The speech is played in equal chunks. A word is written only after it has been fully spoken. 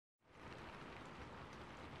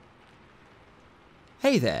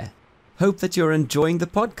Hey there! Hope that you're enjoying the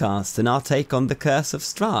podcast and our take on the Curse of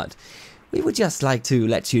Strahd. We would just like to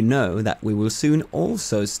let you know that we will soon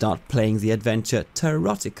also start playing the adventure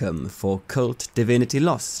Taroticum for Cult Divinity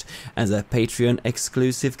Lost as a Patreon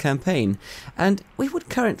exclusive campaign, and we would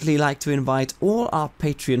currently like to invite all our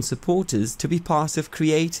Patreon supporters to be part of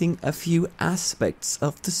creating a few aspects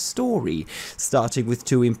of the story, starting with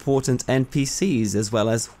 2 important NPCs as well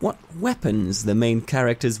as what weapons the main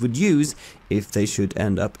characters would use if they should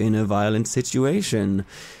end up in a violent situation.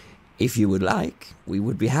 If you would like, we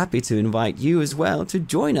would be happy to invite you as well to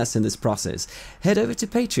join us in this process. Head over to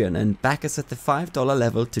Patreon and back us at the $5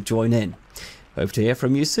 level to join in. Hope to hear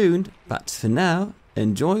from you soon, but for now,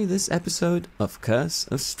 enjoy this episode of Curse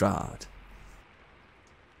of Strahd.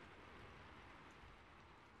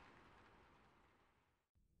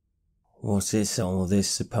 What is all this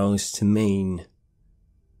supposed to mean?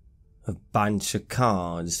 A bunch of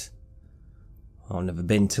cards? I've never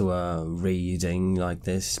been to a reading like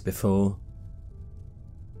this before.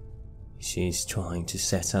 She's trying to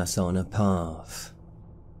set us on a path.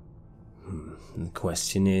 The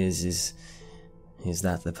question is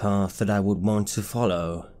that the path that I would want to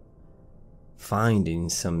follow? Finding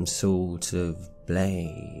some sort of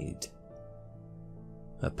blade.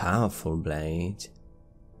 A powerful blade.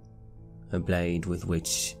 A blade with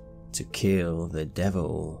which to kill the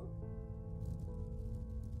devil.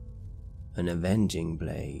 An avenging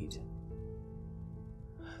blade.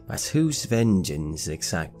 But whose vengeance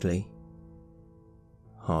exactly?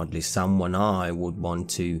 Hardly someone I would want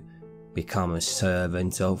to become a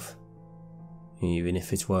servant of, even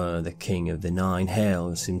if it were the King of the Nine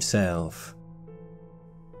Hells himself.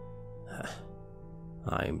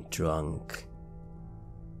 I'm drunk.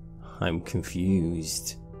 I'm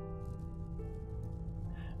confused.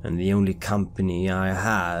 And the only company I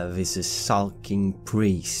have is a sulking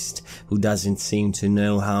priest who doesn't seem to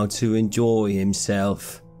know how to enjoy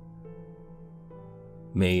himself.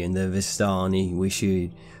 Me and the Vistani, we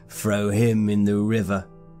should throw him in the river,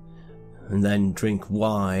 and then drink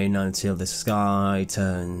wine until the sky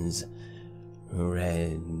turns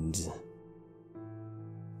red.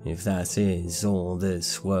 If that is all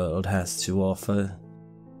this world has to offer,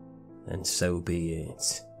 then so be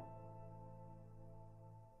it.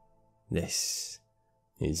 This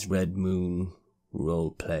is Red Moon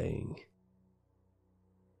Role-Playing.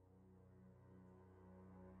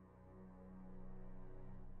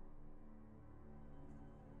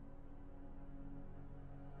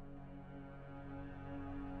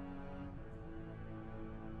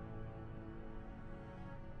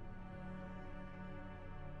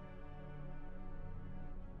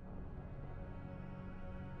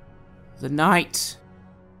 The night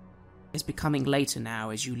is becoming later now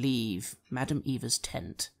as you leave Madame Eva's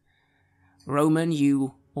tent. Roman,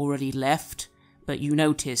 you already left, but you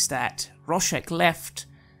notice that Roshek left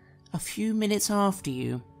a few minutes after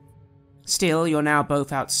you. Still, you're now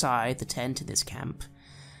both outside the tent in this camp.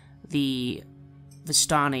 The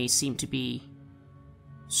Vistani seem to be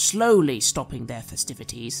slowly stopping their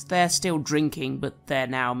festivities. They're still drinking, but they're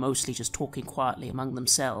now mostly just talking quietly among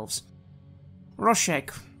themselves.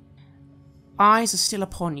 Roshek, eyes are still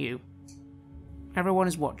upon you. Everyone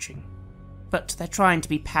is watching, but they're trying to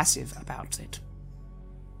be passive about it.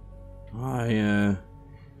 I,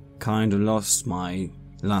 kind of lost my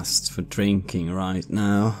lust for drinking right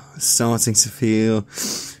now. Starting to feel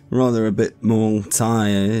rather a bit more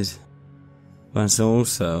tired, but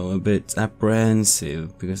also a bit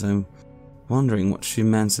apprehensive because I'm wondering what she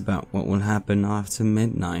meant about what will happen after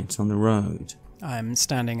midnight on the road. I'm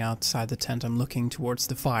standing outside the tent. I'm looking towards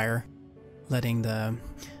the fire, letting the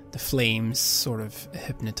flames sort of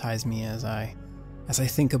hypnotize me as I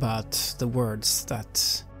think about the words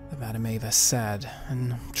that Madame Eva said,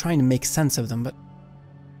 and I'm trying to make sense of them, but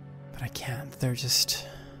I can't. They're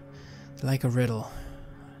like a riddle,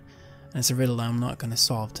 and it's a riddle I'm not going to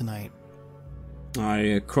solve tonight.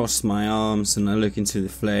 I cross my arms and I look into the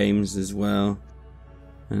flames as well,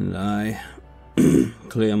 and I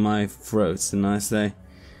clear my throat and I say,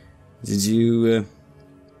 Did you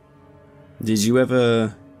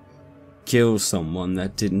ever kill someone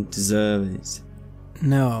that didn't deserve it?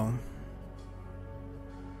 No,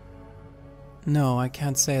 I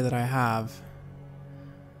can't say that I have.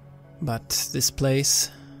 But this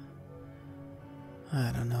place,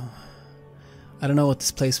 I don't know. I don't know what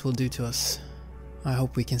this place will do to us. I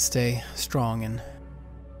hope we can stay strong and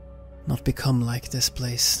not become like this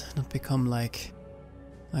place, not become like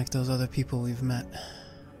those other people we've met.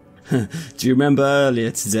 Do you remember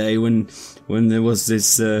earlier today when there was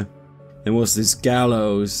this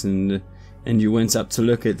gallows and you went up to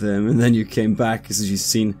look at them, and then you came back as you'd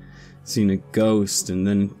seen seen a ghost, and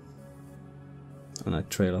then I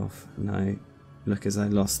trail off, and I look as I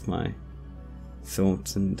lost my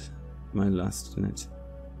thought and my lust in it.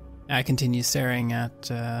 I continue staring at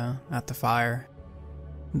the fire.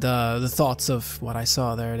 The thoughts of what I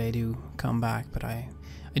saw there, they do come back, but I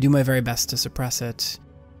do my very best to suppress it.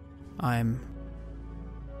 I'm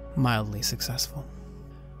mildly successful.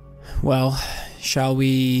 Well, shall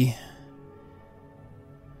we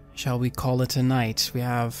call it a night? We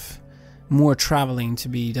have more traveling to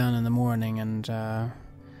be done in the morning, and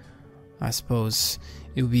I suppose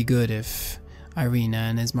it would be good if Irina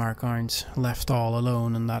and Ismark aren't left all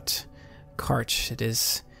alone in that cart. It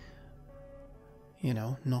is,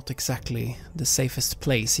 not exactly the safest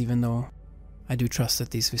place, even though I do trust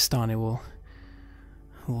that these Vistani will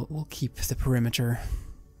keep the perimeter.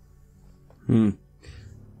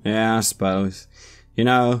 Yeah, I suppose.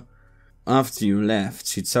 After you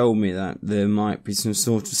left, you told me that there might be some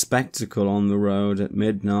sort of spectacle on the road at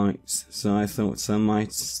midnight, so I thought I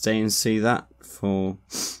might stay and see that before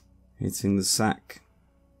hitting the sack.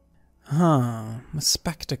 A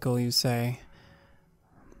spectacle, you say?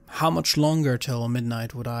 How much longer till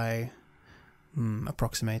midnight would I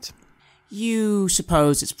approximate? You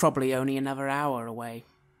suppose it's probably only another hour away.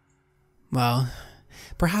 Well,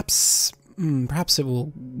 perhaps it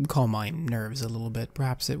will calm my nerves a little bit.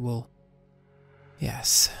 Perhaps it will,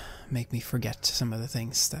 yes, make me forget some of the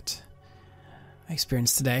things that I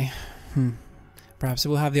experienced today. Perhaps it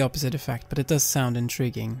will have the opposite effect, but it does sound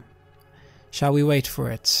intriguing. Shall we wait for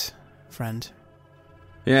it, friend?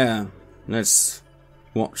 Yeah, let's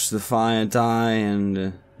watch the fire die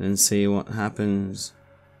and see what happens.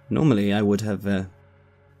 Normally I would have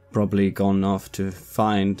probably gone off to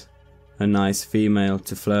find a nice female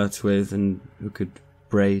to flirt with and who could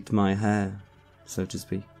braid my hair, so to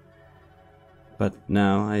speak. But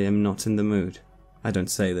now I am not in the mood. I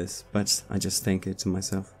don't say this, but I just think it to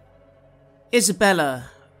myself.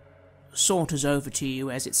 Isabella saunters over to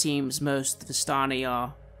you as it seems most of the Vistani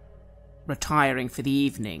are retiring for the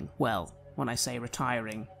evening. Well, when I say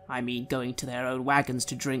retiring, I mean going to their own wagons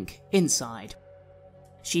to drink inside.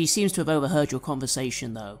 She seems to have overheard your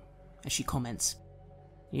conversation, though, as she comments,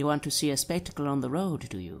 "You want to see a spectacle on the road,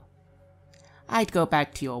 do you? I'd go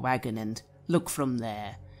back to your wagon and look from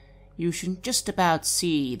there. You should just about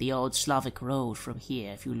see the old Slavic road from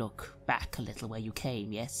here if you look back a little where you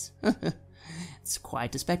came, yes? It's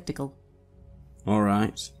quite a spectacle." All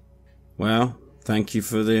right. Well, thank you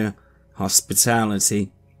for the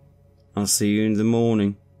hospitality. I'll see you in the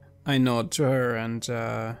morning. I nod to her and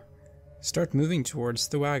start moving towards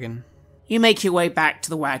the wagon. You make your way back to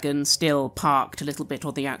the wagon, still parked a little bit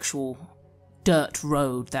on the actual dirt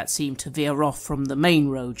road that seemed to veer off from the main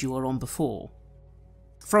road you were on before.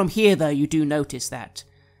 From here, though, you do notice that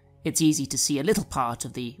it's easy to see a little part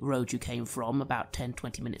of the road you came from, about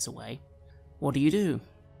 10-20 minutes away. What do?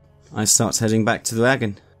 I start heading back to the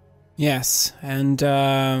wagon. Yes, and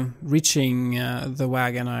reaching the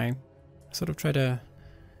wagon, I sort of try to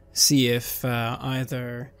see if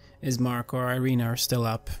either Ismark or Irina are still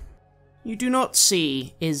up. You do not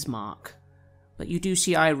see Ismark, but you do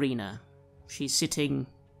see Irina. She's sitting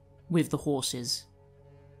with the horses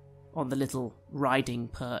on the little riding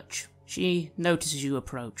perch. She notices you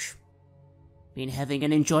approach. Been having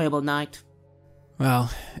an enjoyable night?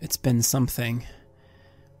 Well, it's been something.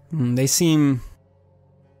 They seem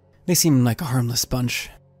like a harmless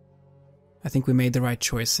bunch. I think we made the right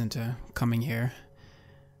choice into coming here.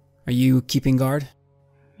 Are you keeping guard?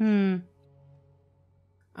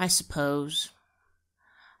 I suppose.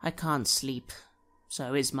 I can't sleep,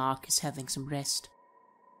 so Ismark is having some rest.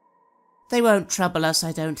 They won't trouble us,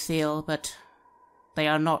 I don't feel, but they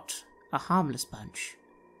are not a harmless bunch.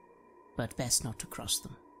 But best not to cross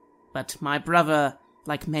them. But my brother,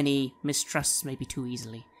 like many, mistrusts maybe too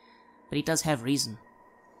easily. But he does have reason.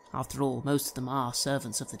 After all, most of them are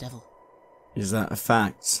servants of the devil. Is that a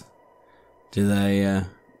fact? Did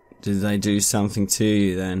they do something to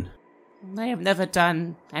you then? They have never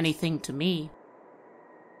done anything to me.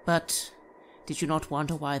 But did you not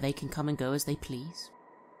wonder why they can come and go as they please?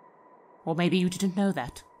 Or maybe you didn't know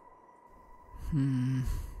that.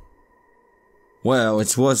 Well,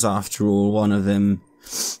 it was after all one of them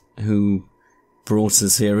who brought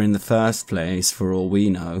us here in the first place, for all we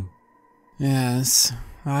know. Yes,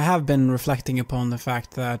 I have been reflecting upon the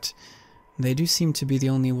fact that they do seem to be the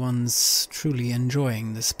only ones truly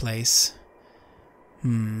enjoying this place.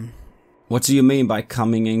 What do you mean by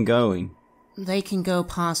coming and going? They can go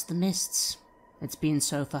past the mists. It's been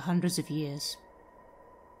so for hundreds of years.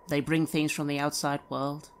 They bring things from the outside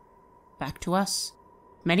world back to us.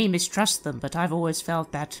 Many mistrust them, but I've always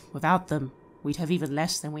felt that without them, we'd have even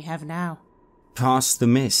less than we have now. Past the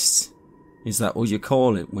mist? Is that what you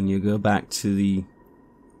call it when you go back to the...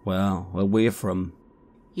 well, where we're from?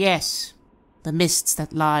 Yes, the mists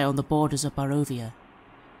that lie on the borders of Barovia.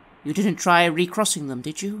 You didn't try recrossing them,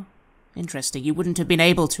 did you? Interesting, you wouldn't have been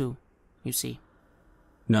able to, you see.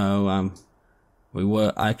 No,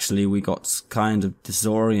 we got kind of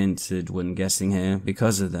disoriented when getting here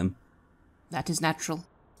because of them. That is natural.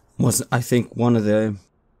 I think one of the...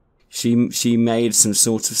 She made some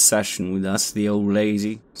sort of session with us, the old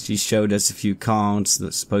lady. She showed us a few cards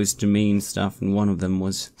that's supposed to mean stuff, and one of them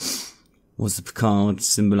was the card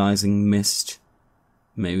symbolizing mist.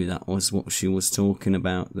 Maybe that was what she was talking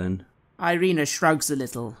about then. Irina shrugs a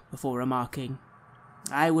little before remarking,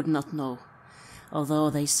 I would not know, although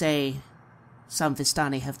they say some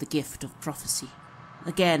Vistani have the gift of prophecy.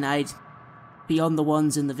 Again, beyond the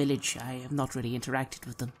ones in the village, I have not really interacted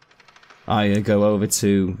with them. I go over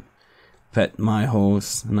to pet my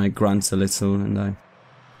horse, and I grunt a little, and I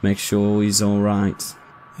make sure he's alright.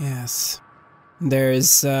 Yes. There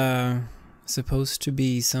is supposed to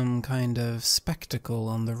be some kind of spectacle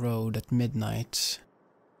on the road at midnight.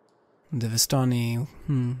 The Vistani,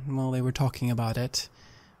 well, they were talking about it.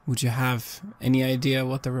 Would you have any idea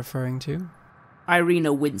what they're referring to?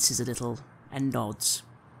 Irina winces a little and nods.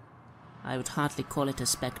 I would hardly call it a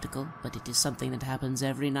spectacle, but it is something that happens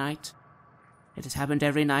every night. It has happened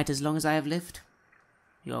every night as long as I have lived.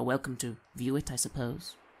 You are welcome to view it, I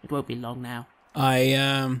suppose. It won't be long now.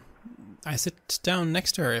 I sit down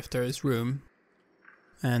next to her if there is room,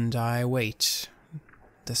 and I wait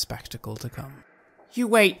the spectacle to come. You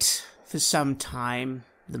wait for some time,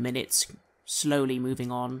 the minutes slowly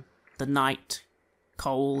moving on, the night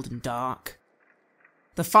cold and dark.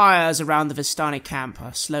 The fires around the Vistani camp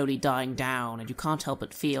are slowly dying down, and you can't help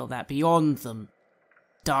but feel that beyond them,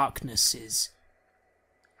 darkness is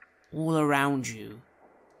all around you,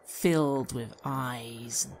 filled with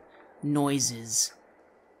eyes and noises.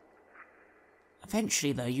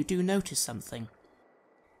 Eventually, though, you do notice something.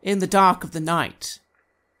 In the dark of the night,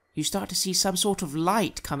 you start to see some sort of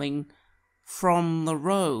light coming from the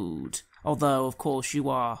road, although, of course, you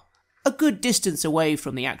are a good distance away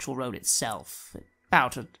from the actual road itself,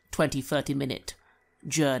 about a 20-30 minute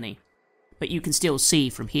journey. But you can still see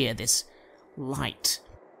from here this light.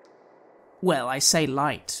 Well, I say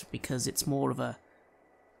light because it's more of a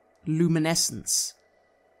luminescence,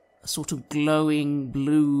 a sort of glowing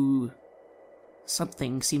blue.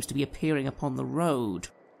 Something seems to be appearing upon the road.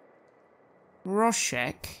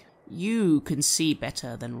 Roshek, you can see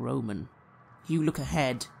better than Roman. You look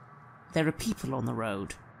ahead. There are people on the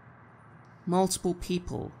road. Multiple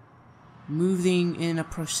people, moving in a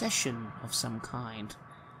procession of some kind.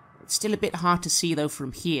 It's still a bit hard to see, though,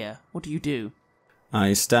 from here. What do you do?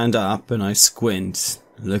 I stand up and I squint,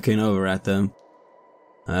 looking over at them.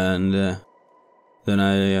 And then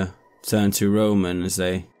I turn to Roman and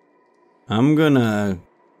say, I'm gonna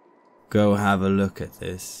go have a look at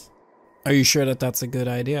this. Are you sure that that's a good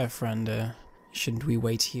idea, friend? Shouldn't we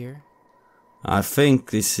wait here? I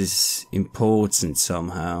think this is important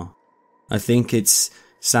somehow. I think it's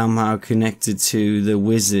somehow connected to the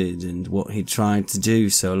wizard and what he tried to do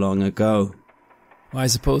so long ago. Well, I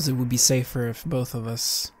suppose it would be safer if both of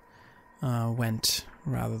us went,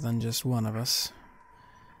 rather than just one of us.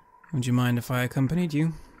 Would you mind if I accompanied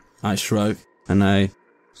you? I shrug, and I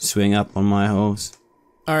swing up on my horse.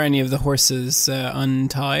 Are any of the horses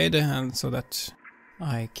untied, so that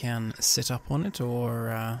I can sit up on it,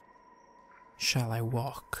 or shall I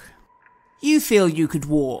walk? You feel you could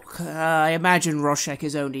walk. I imagine Roshek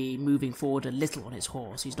is only moving forward a little on his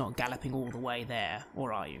horse. He's not galloping all the way there,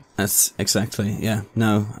 or are you? That's exactly, yeah.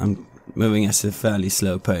 No, I'm moving at a fairly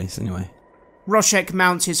slow pace anyway. Roshek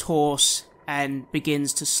mounts his horse and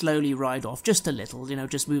begins to slowly ride off, just a little,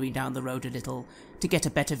 just moving down the road a little to get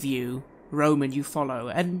a better view. Roman, you follow,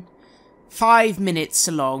 and 5 minutes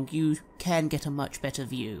along, you can get a much better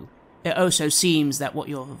view. It also seems that what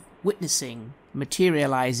you're witnessing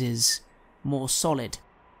materializes more solid.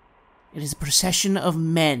 It is a procession of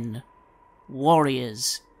men,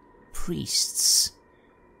 warriors, priests,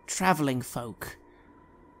 travelling folk.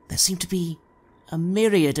 There seem to be a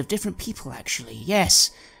myriad of different people, actually. Yes,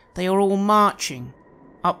 they are all marching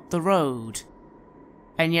up the road,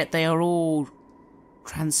 and yet they are all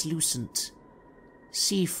translucent,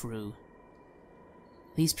 see-through.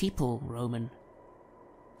 These people, Roman,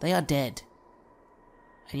 they are dead,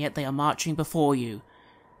 and yet they are marching before you.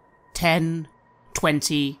 10,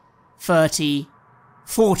 20, 30,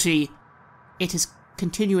 40. It is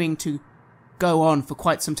continuing to go on for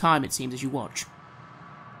quite some time, it seems, as you watch.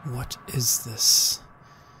 What is this?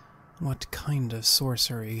 what kind of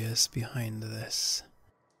sorcery is behind this.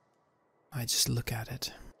 I just look at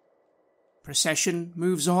it. Procession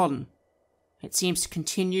moves on. It seems to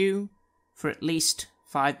continue for at least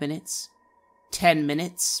 5 minutes, 10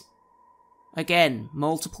 minutes. Again,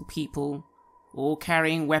 multiple people, all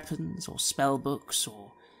carrying weapons or spell books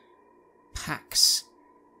or packs.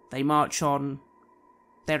 They march on,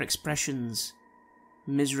 their expressions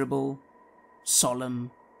miserable, solemn,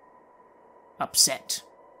 upset.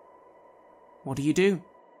 What do you do?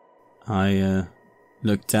 I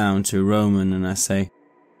look down to Roman and I say,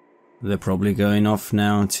 they're probably going off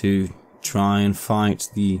now to try and fight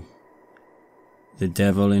the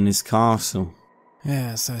devil in his castle.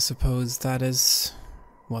 Yes, I suppose that is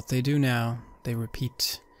what they do now. They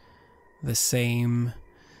repeat the same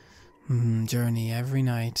journey every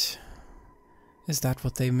night. Is that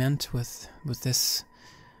what they meant with this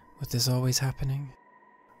always happening?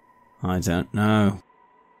 I don't know.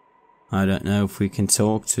 I don't know if we can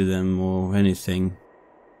talk to them or anything.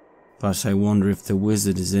 But I wonder if the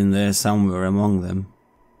wizard is in there somewhere among them.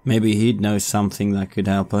 Maybe he'd know something that could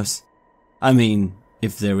help us. I mean,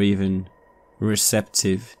 if they're even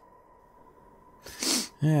receptive.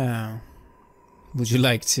 Yeah. Would you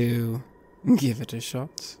like to give it a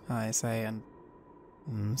shot? I say, and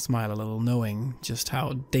smile a little, knowing just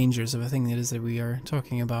how dangerous of a thing it is that we are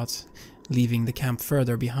talking about, leaving the camp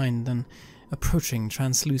further behind than approaching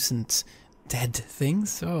translucent dead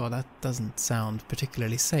things. Oh, that doesn't sound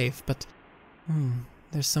particularly safe, but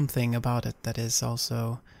there's something about it that is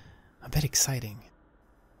also a bit exciting.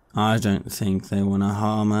 I don't think they want to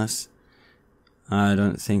harm us. I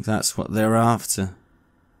don't think that's what they're after.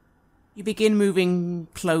 You begin moving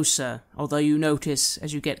closer, although you notice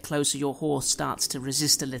as you get closer your horse starts to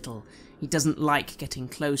resist a little. He doesn't like getting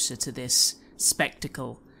closer to this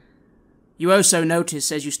spectacle. You also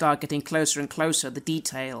notice as you start getting closer and closer the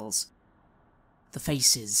details. The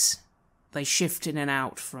faces. They shift in and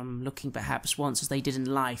out from looking perhaps once as they did in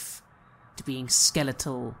life to being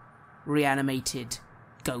skeletal, reanimated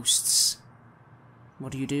ghosts.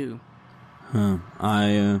 What do you do?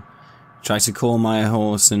 I try to call my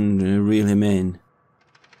horse and reel him in.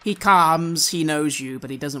 He calms, he knows you, but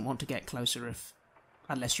he doesn't want to get closer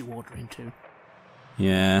unless you order him to.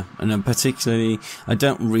 Yeah, and particularly, I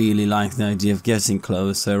don't really like the idea of getting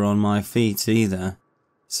closer on my feet either.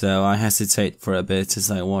 So I hesitate for a bit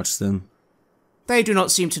as I watch them. They do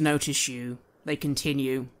not seem to notice you. They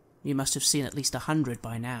continue. You must have seen at least 100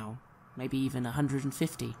 by now. Maybe even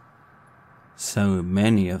 150. So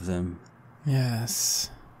many of them. Yes.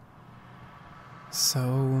 So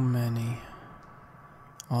many.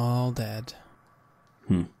 All dead.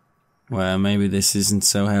 Well, maybe this isn't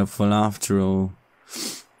so helpful after all.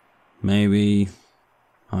 Maybe...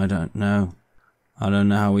 I don't know. I don't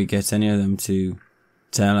know how we get any of them to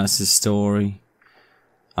tell us a story.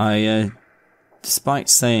 Despite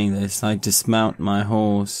saying this, I dismount my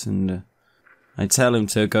horse and I tell him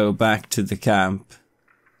to go back to the camp.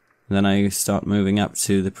 Then I start moving up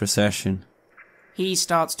to the procession. He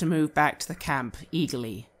starts to move back to the camp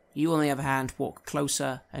eagerly. You, on the other hand, walk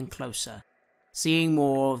closer and closer, seeing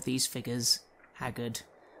more of these figures, haggard,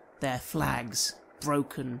 their flags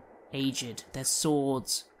broken, aged, their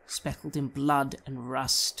swords speckled in blood and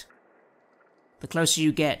rust. The closer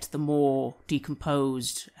you get, the more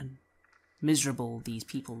decomposed and miserable these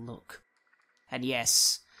people look. And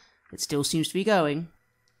yes, it still seems to be going.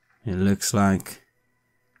 It looks like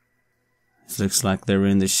they're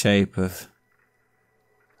in the shape of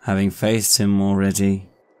having faced him already.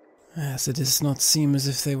 Yes, it does not seem as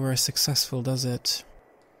if they were successful, does it?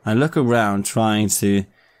 I look around trying to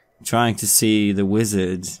see the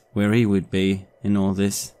wizard, where he would be in all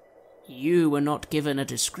this. You were not given a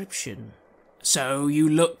description. So you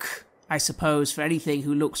look, I suppose, for anything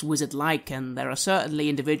who looks wizard-like, and there are certainly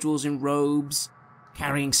individuals in robes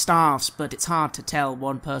carrying staffs, but it's hard to tell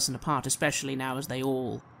one person apart, especially now as they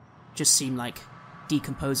all just seem like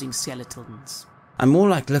decomposing skeletons. I'm more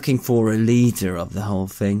like looking for a leader of the whole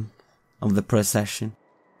thing, of the procession.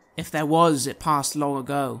 If there was, it passed long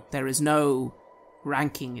ago. There is no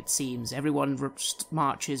ranking, it seems. Everyone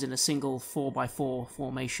marches in a single 4x4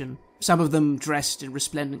 formation. Some of them dressed in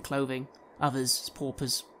resplendent clothing, others as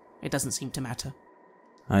paupers. It doesn't seem to matter.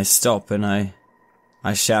 I stop and I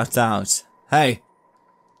shout out, "Hey!"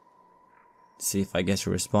 See if I get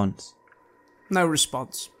a response. No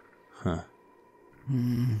response. Huh.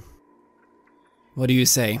 What do you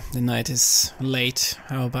say? The night is late.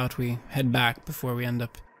 How about we head back before we end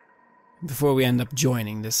up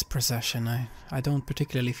joining this procession? I don't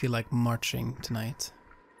particularly feel like marching tonight.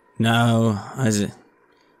 No,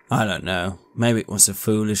 I don't know. Maybe it was a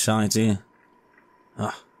foolish idea.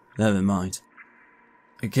 Never mind.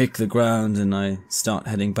 I kick the ground and I start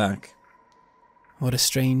heading back. What a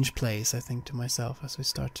strange place, I think to myself as we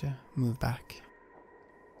start to move back.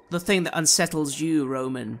 The thing that unsettles you,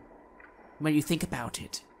 Roman, when you think about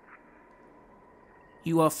it.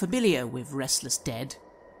 You are familiar with restless dead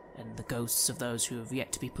and the ghosts of those who have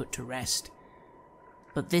yet to be put to rest.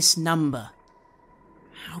 But this number,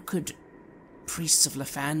 how could priests of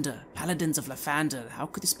Lathander, paladins of Lathander, how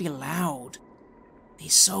could this be allowed?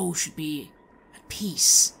 These souls should be at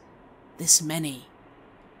peace. This many.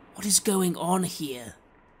 What is going on here?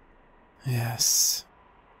 Yes.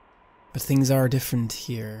 But things are different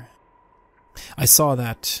here. I saw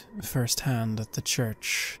that firsthand at the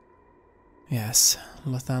church. Yes,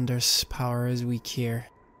 Lathander's power is weak here.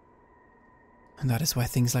 And that is why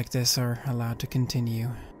things like this are allowed to continue.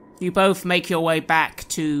 You both make your way back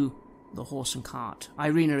to the horse and cart.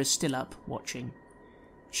 Irina is still up, watching.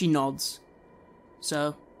 She nods.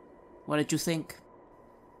 So, what did you think?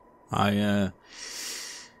 I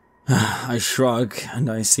shrug and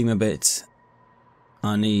I seem a bit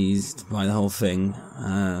uneased by the whole thing.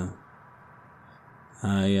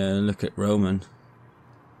 I look at Roman.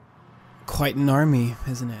 Quite an army,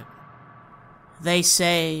 isn't it? They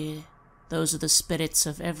say those are the spirits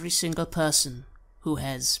of every single person who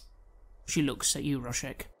has, she looks at you,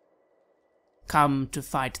 Roshek, come to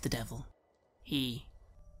fight the devil. He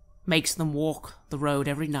makes them walk the road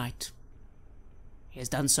every night. He has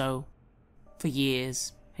done so for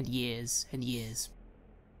years and years and years.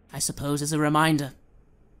 I suppose as a reminder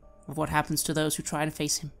of what happens to those who try and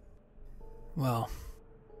face him. Well,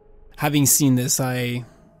 having seen this, I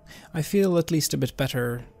feel at least a bit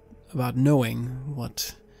better about knowing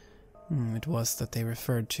what it was that they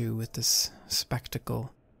referred to with this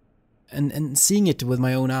spectacle. And seeing it with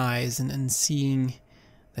my own eyes and seeing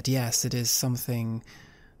that yes, it is something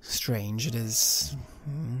strange, it is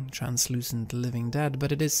translucent living dead,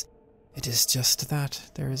 but it is just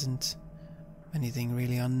that. There isn't anything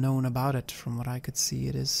really unknown about it from what I could see.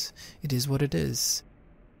 It is what it is.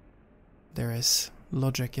 There is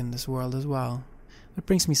logic in this world as well. It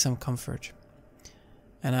brings me some comfort.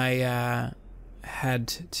 And I had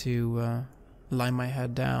to lie my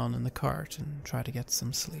head down in the cart and try to get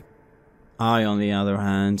some sleep. I, on the other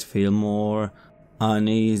hand, feel more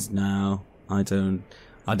uneasy now. I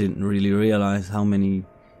didn't really realize how many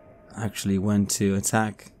actually went to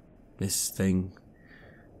attack this thing,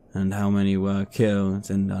 and how many were killed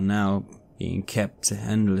and are now being kept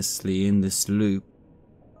endlessly in this loop.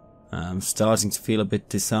 I'm starting to feel a bit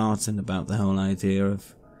disheartened about the whole idea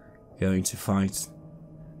of going to fight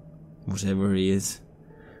whatever he is.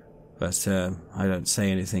 But I don't say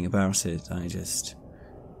anything about it. I just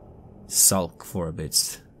sulk for a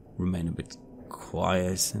bit, remain a bit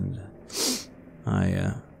quiet, and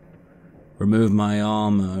I remove my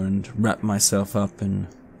armor and wrap myself up in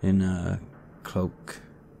a cloak.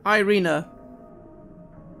 Irina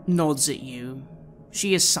nods at you.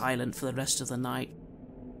 She is silent for the rest of the night.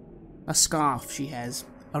 A scarf she has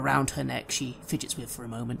around her neck she fidgets with for a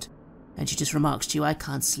moment, and she just remarks to you, "I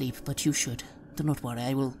can't sleep, but you should. Do not worry,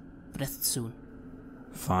 I will rest soon."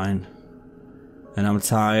 Fine. And I'm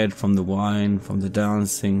tired from the wine, from the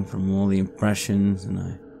dancing, from all the impressions, and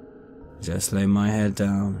I just lay my head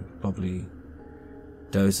down and probably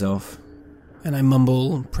doze off. And I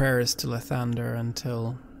mumble prayers to Lathander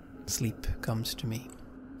until sleep comes to me.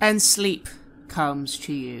 And sleep comes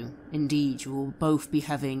to you. Indeed, you will both be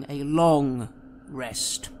having a long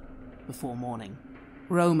rest before morning.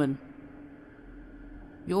 Roman,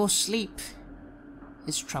 your sleep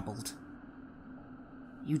is troubled.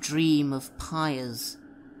 You dream of pyres,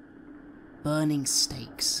 burning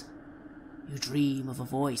stakes. You dream of a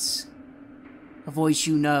voice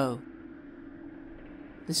you know.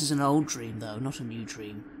 This is an old dream, though, not a new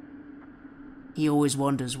dream. He always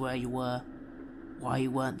wonders where you were, why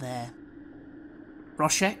you weren't there.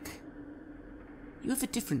 Roshek, you have a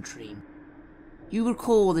different dream. You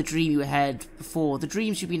recall the dream you had before, the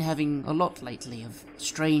dreams you've been having a lot lately, of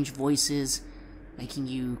strange voices making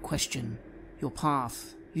you question your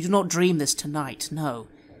path. You do not dream this tonight, no.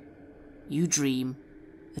 You dream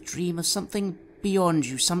a dream of something beyond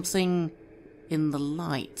you, something in the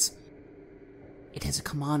light. It has a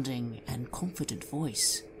commanding and confident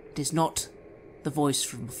voice. It is not the voice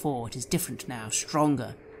from before. It is different now,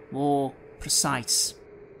 stronger, more precise.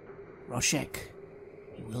 Roshek,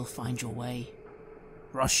 you will find your way.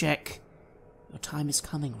 Roshek, your time is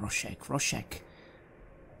coming, Roshek. Roshek,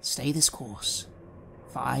 stay this course.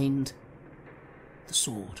 Find the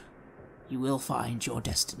sword. You will find your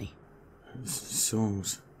destiny. Sword.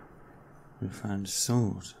 We found a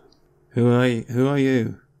sword. Who are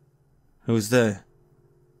you? Who's there?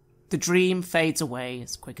 The dream fades away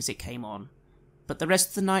as quick as it came on, but the rest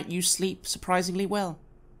of the night you sleep surprisingly well,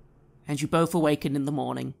 and you both awaken in the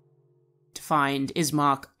morning to find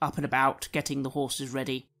Ismark up and about, getting the horses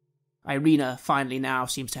ready. Irina finally now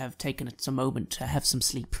seems to have taken a moment to have some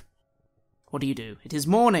sleep. What do? It is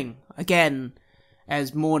morning, again,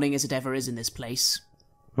 as morning as it ever is in this place.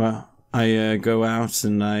 Well, I go out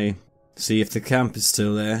and I see if the camp is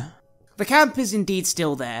still there. The camp is indeed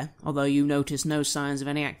still there, although you notice no signs of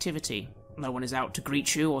any activity. No one is out to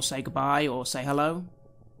greet you, or say goodbye, or say hello.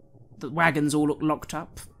 The wagons all look locked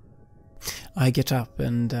up. I get up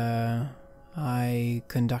and I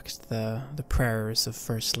conduct the prayers of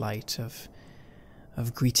first light,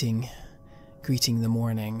 of greeting the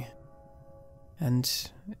morning.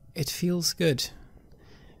 And it feels good.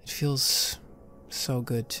 It feels so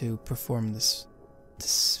good to perform this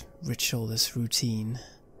ritual, this routine.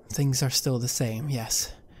 Things are still the same,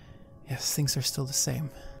 yes. Yes, things are still the same.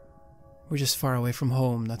 We're just far away from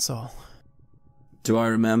home, that's all. Do I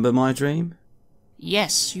remember my dream?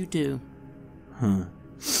 Yes, you do.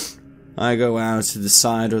 I go out to the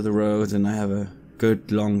side of the road and I have a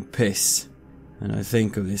good long piss. And I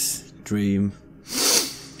think of this dream.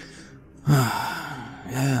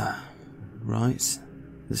 Yeah, right.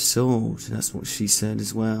 The sword, that's what she said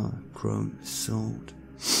as well. Chrome sword.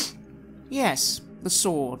 Yes, the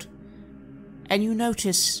sword. And you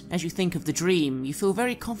notice, as you think of the dream, you feel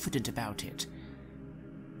very confident about it.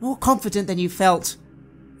 More confident than you felt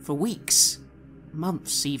for weeks,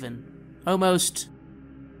 months even. Almost,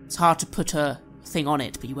 it's hard to put a thing on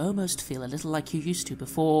it, but you almost feel a little like you used to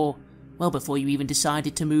before you even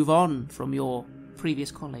decided to move on from your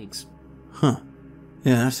previous colleagues. Huh.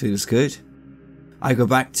 Yeah, that feels good. I go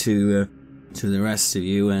back to the rest of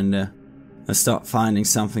you and I start finding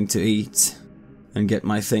something to eat and get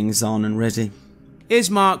my things on and ready.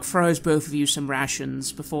 Ismark throws both of you some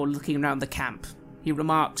rations before looking around the camp. He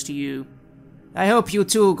remarks to you, "I hope you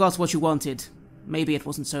two got what you wanted. Maybe it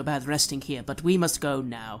wasn't so bad resting here, but we must go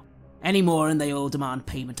now. Any more and they all demand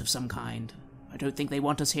payment of some kind. I don't think they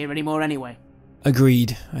want us here anymore anyway."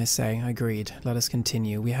 Agreed, I say, agreed. Let us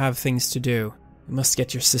continue. We have things to do. We must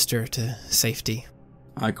get your sister to safety.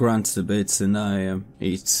 I grunt a bit and I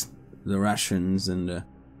eat the rations and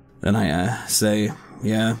then I say,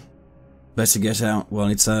 yeah, better get out while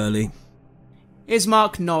it's early.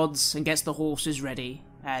 Ismark nods and gets the horses ready,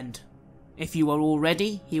 and if you are all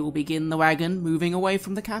ready, he will begin the wagon moving away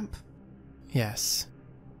from the camp. Yes.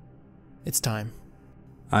 It's time.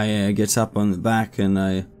 I get up on the back and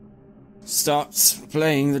I start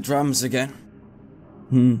playing the drums again.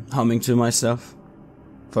 Humming to myself.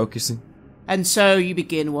 Focusing. And so you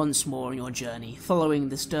begin once more on your journey, following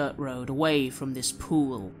this dirt road away from this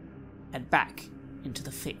pool and back into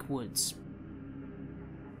the thick woods.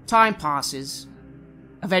 Time passes.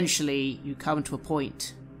 Eventually, you come to a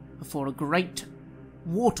point before a great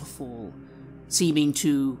waterfall, seeming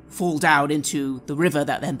to fall down into the river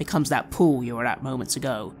that then becomes that pool you were at moments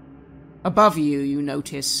ago. Above you, you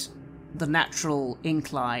notice the natural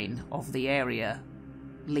incline of the area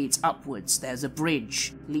leads upwards. There's a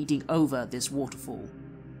bridge leading over this waterfall.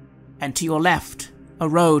 And to your left, a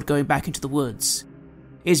road going back into the woods.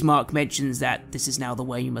 Ismark mentions that this is now the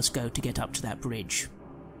way you must go to get up to that bridge.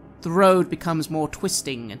 The road becomes more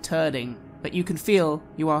twisting and turning, but you can feel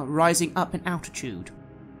you are rising up in altitude.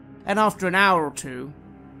 And after an hour or two,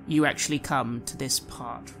 you actually come to this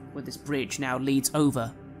part where this bridge now leads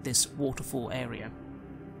over this waterfall area.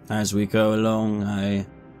 As we go along, I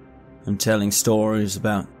am telling stories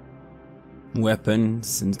about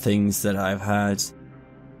weapons and things that I've had,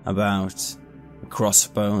 about a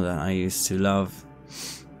crossbow that I used to love,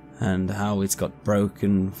 and how it's got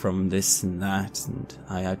broken from this and that, and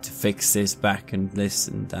I had to fix this back and this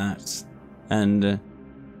and that, and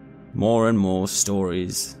more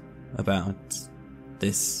stories about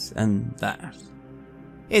this and that.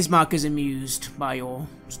 Ismark is amused by your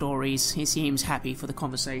stories. He seems happy for the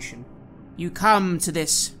conversation. You come to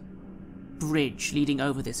this bridge leading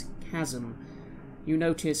over this chasm. You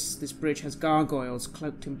notice this bridge has gargoyles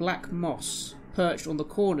cloaked in black moss, perched on the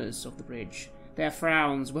corners of the bridge, their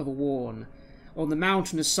frowns weather-worn. On the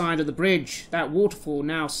mountainous side of the bridge, that waterfall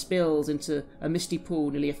now spills into a misty pool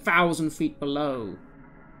nearly 1,000 feet below.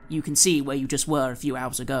 You can see where you just were a few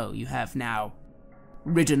hours ago. You have now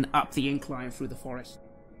ridden up the incline through the forest.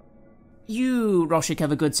 You, Roshik,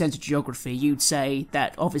 have a good sense of geography. You'd say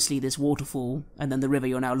that obviously this waterfall, and then the river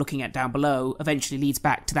you're now looking at down below, eventually leads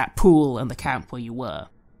back to that pool and the camp where you were.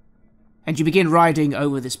 And you begin riding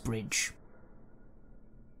over this bridge.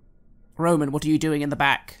 Roman, what are you doing in the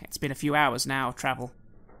back? It's been a few hours now of travel.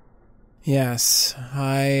 Yes,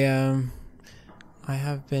 I I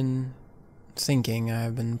have been thinking, I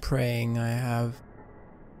have been praying, I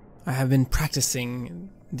have been practicing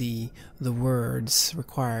the words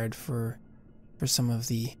required for some of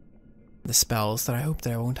the spells that I hope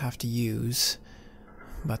that I won't have to use,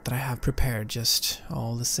 but that I have prepared just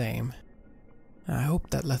all the same. And I hope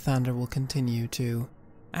that Lathander will continue to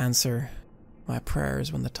answer my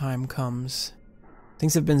prayers when the time comes.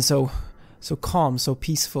 Things have been so calm, so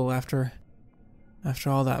peaceful after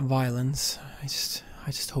all that violence. I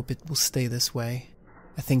just hope it will stay this way.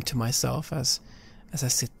 I think to myself as I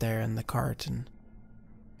sit there in the cart and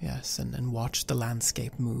watch the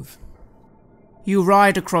landscape move. You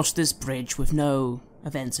ride across this bridge with no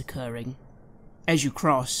events occurring. As you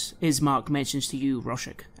cross, Ismark mentions to you,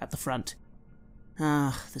 Roshek, at the front.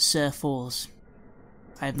 The surf falls.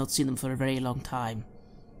 I have not seen them for a very long time.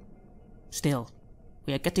 Still,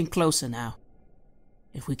 we are getting closer now.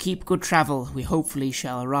 If we keep good travel, we hopefully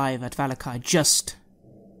shall arrive at Valakai just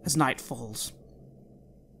as night falls.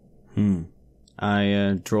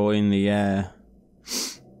 I draw in the air.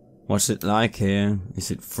 What's it like here?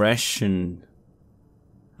 Is it fresh and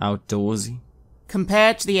outdoorsy?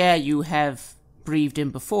 Compared to the air you have breathed in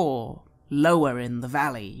before, lower in the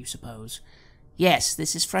valley, you suppose. Yes,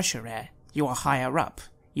 this is fresher air. You are higher up.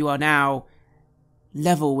 You are now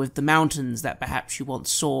level with the mountains that perhaps you once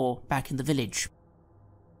saw back in the village.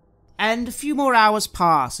 And a few more hours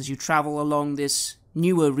pass as you travel along this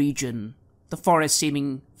newer region, the forest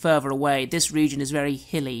seeming further away. This region is very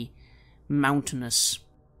hilly, mountainous.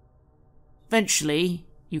 Eventually,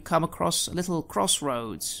 you come across a little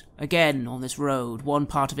crossroads, again on this road, one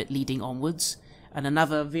part of it leading onwards, and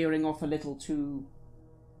another veering off a little to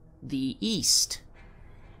the east.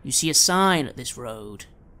 You see a sign at this road.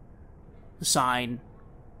 The sign,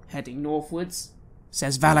 heading northwards,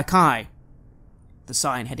 says Valakai. The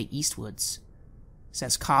sign heading eastwards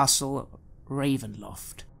says Castle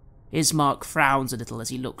Ravenloft. Ismark frowns a little as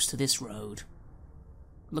he looks to this road.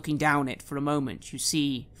 Looking down it for a moment, you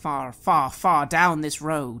see far, far, far down this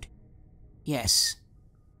road. Yes,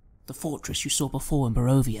 the fortress you saw before in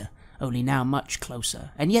Barovia, only now much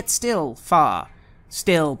closer, and yet still far,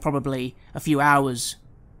 still probably a few hours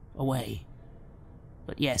away.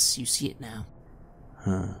 But yes, you see it now.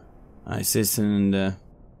 I sit and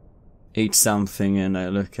eat something and I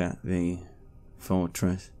look at the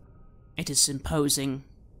fortress. It is imposing,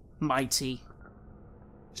 mighty.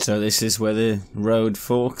 So this is where the road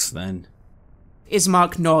forks then?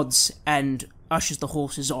 Ismark nods and ushers the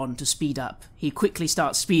horses on to speed up. He quickly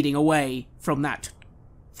starts speeding away from that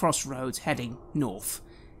crossroads heading north.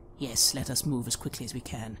 Yes, let us move as quickly as we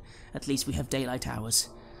can. At least we have daylight hours.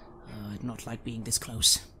 I'd not like being this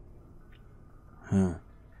close.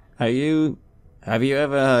 Have you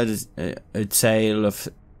ever heard a tale of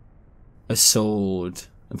a sword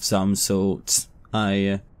of some sort?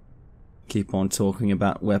 I keep on talking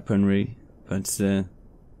about weaponry, but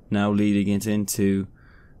now leading it into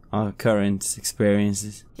our current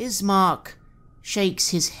experiences. Ismark shakes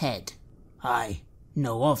his head. I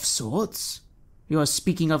know of swords. You are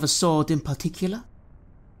speaking of a sword in particular?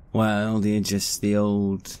 Well, the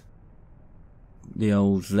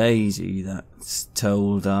old lady that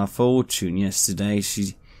told our fortune yesterday,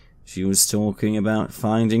 she was talking about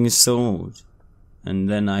finding a sword, and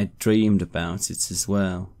then I dreamed about it as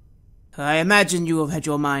well. I imagine you have had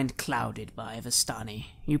your mind clouded by Vistani.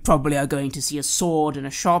 You probably are going to see a sword in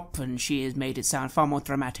a shop, and she has made it sound far more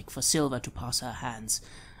dramatic for silver to pass her hands.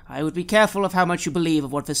 I would be careful of how much you believe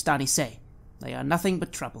of what Vistani say. They are nothing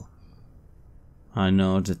but trouble. I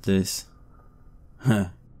nod at this.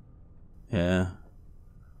 Yeah,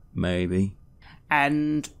 maybe.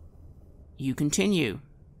 And you continue.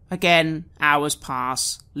 Again, hours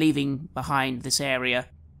pass, leaving behind this area.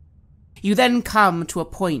 You then come to a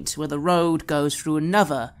point where the road goes through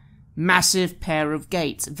another massive pair of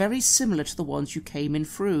gates, very similar to the ones you came in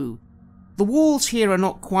through. The walls here are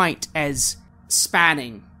not quite as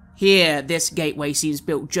spanning. Here, this gateway seems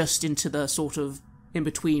built just into the sort of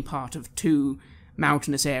in-between part of two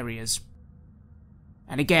mountainous areas.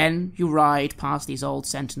 And again, you ride past these old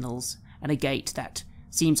sentinels and a gate that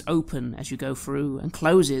seems open as you go through and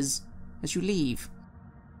closes as you leave.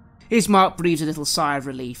 Ismark breathes a little sigh of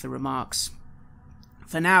relief and remarks,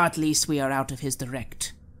 "For now at least we are out of his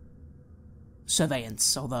direct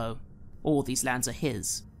surveillance, although all these lands are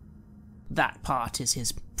his. That part is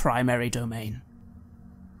his primary domain."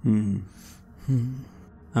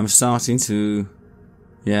 I'm starting to...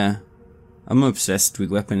 I'm obsessed with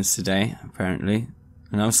weapons today, apparently.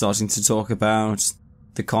 And I'm starting to talk about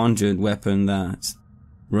the conjured weapon that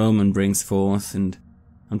Roman brings forth, and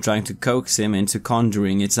I'm trying to coax him into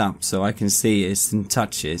conjuring it up so I can see it and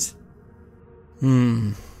touch it.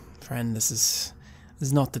 Friend, this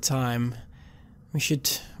is not the time. We should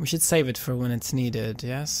save it for when it's needed,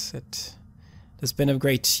 yes? It has been of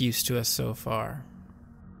great use to us so far.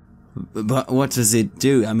 But what does it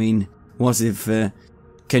do? I mean, what if,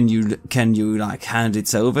 can you like hand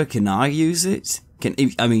it over? Can I use it? Can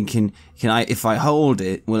I, if I hold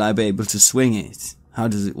it, will I be able to swing it? How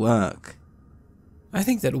does it work? I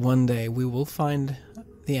think that one day we will find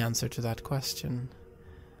the answer to that question.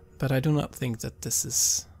 But I do not think that this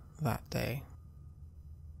is that day.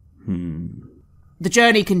 The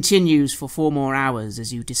journey continues for 4 more hours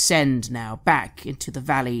as you descend now back into the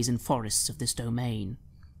valleys and forests of this domain.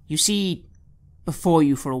 You see before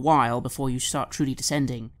you for a while, before you start truly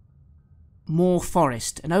descending, more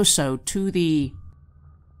forest, and also to the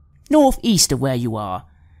northeast of where you are,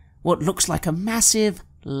 what looks like a massive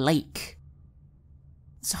lake.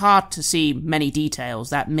 It's hard to see many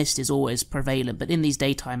details, that mist is always prevalent, but in these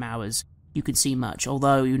daytime hours you can see much,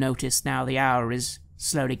 although you notice now the hour is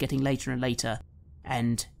slowly getting later and later,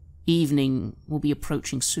 and evening will be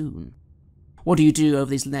approaching soon. What do you do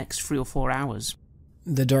over these next 3 or 4 hours?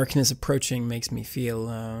 The darkness approaching makes me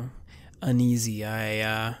feel uneasy.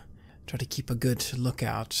 I try to keep a good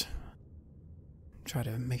lookout. Try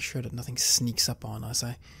to make sure that nothing sneaks up on us.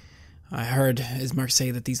 I heard Ismark say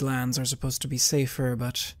that these lands are supposed to be safer,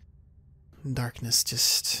 but darkness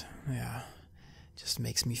just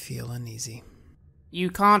makes me feel uneasy. You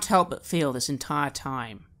can't help but feel this entire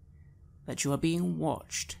time that you are being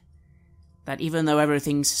watched. That even though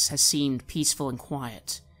everything has seemed peaceful and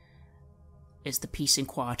quiet, it's the peace and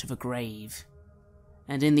quiet of a grave.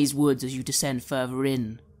 And in these woods as you descend further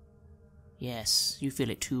in, yes, you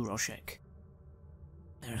feel it too, Roshek.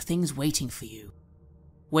 There are things waiting for you.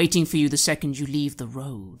 Waiting for you the second you leave the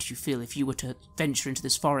road. You feel if you were to venture into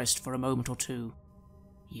this forest for a moment or two,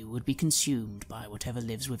 you would be consumed by whatever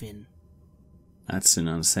lives within. That's an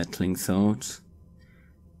unsettling thought.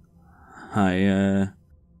 I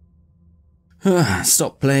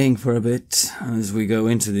stop playing for a bit as we go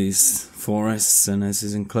into these forests and as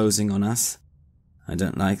is enclosing on us. I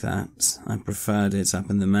don't like that. I preferred it up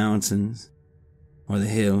in the mountains or the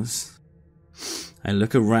hills. I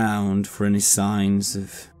look around for any signs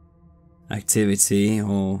of activity,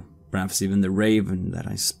 or perhaps even the raven that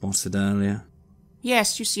I spotted earlier.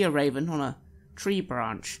 Yes, you see a raven on a tree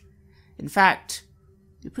branch. In fact,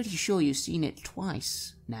 you're pretty sure you've seen it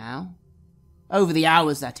twice now. Over the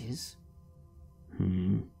hours, that is.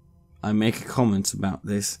 I make a comment about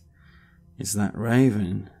this. Is that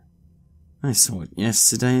raven? I saw it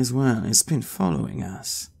yesterday as well. It's been following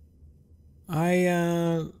us.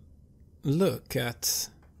 I look at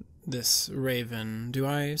this raven. Do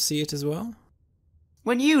I see it as well?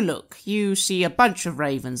 When you look, you see a bunch of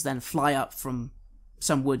ravens then fly up from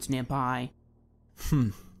some woods nearby.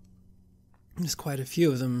 There's quite a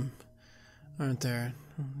few of them, aren't there?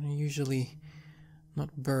 They're usually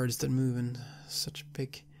not birds that move in such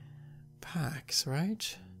big packs,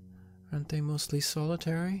 right? Aren't they mostly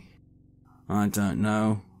solitary? I don't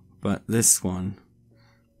know, but this one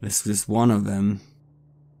of them.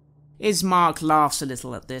 Ismark laughs a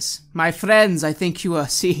little at this. My friends, I think you are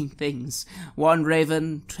seeing things. 1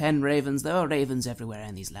 raven, 10 ravens, there are ravens everywhere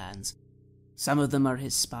in these lands. Some of them are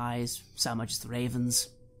his spies, some are just ravens.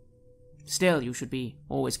 Still, you should be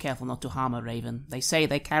always careful not to harm a raven. They say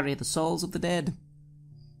they carry the souls of the dead.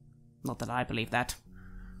 Not that I believe that.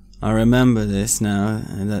 I remember this now,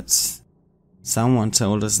 and that's... Someone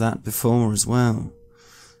told us that before as well.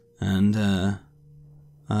 And,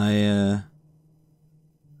 I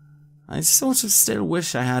sort of still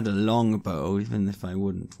wish I had a longbow, even if I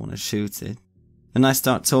wouldn't want to shoot it. And I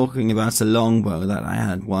start talking about a longbow that I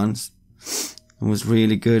had once, and was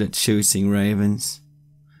really good at shooting ravens.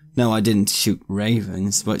 No, I didn't shoot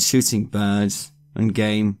ravens, but shooting birds and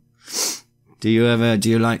game. Do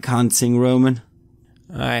you like hunting, Roman?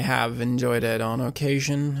 I have enjoyed it on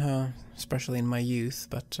occasion, especially in my youth,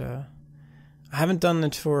 but I haven't done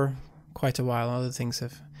it for quite a while. Other things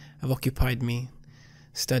have occupied me.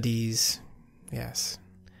 Studies, yes.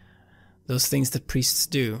 Those things that priests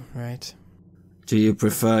do, right? Do you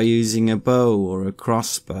prefer using a bow or a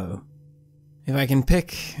crossbow? If I can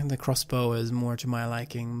pick, the crossbow is more to my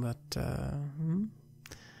liking, but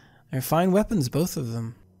they're fine weapons, both of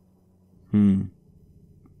them.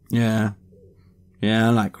 Yeah, I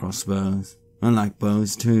like crossbows. I like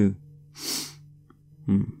bows too.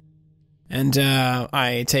 And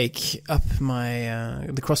I take up my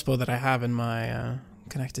the crossbow that I have in my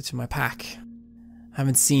connected to my pack.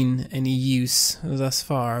 Haven't seen any use thus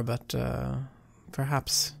far, but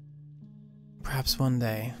perhaps one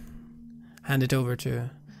day. Hand it over to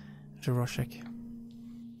Roshek.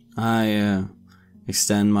 I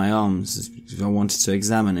extend my arms. I wanted to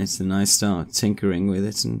examine it, and I start tinkering with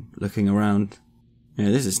it and looking around. Yeah,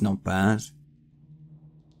 this is not bad.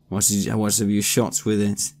 What have you shot with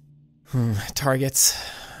it? Targets.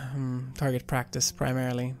 Target practice,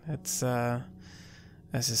 primarily. This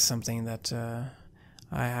is something that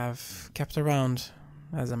I have kept around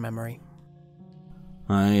as a memory.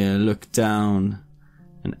 I look down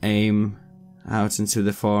and aim out into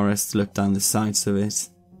the forest, look down the sides of it.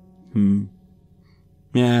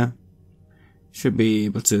 Yeah. Should be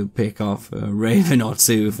able to pick off a raven or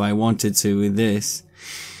two if I wanted to with this.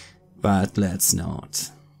 But let's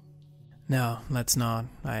not. No, let's not.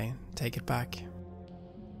 I take it back.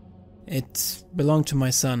 It belonged to my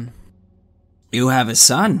son. You have a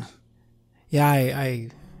son? Yeah, I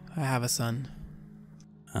have a son.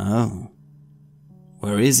 Oh.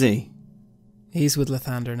 Where is he? He's with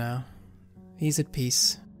Lathander now. He's at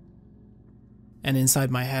peace. And inside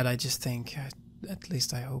my head I just think, at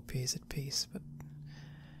least I hope he's at peace, but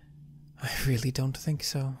I really don't think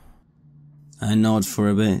so. I nod for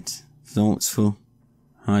a bit, thoughtful.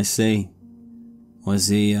 I see. Was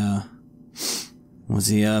he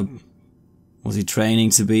training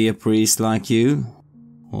to be a priest like you?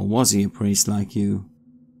 Or was he a priest like you?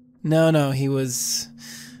 No, he was...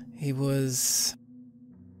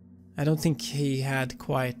 I don't think he had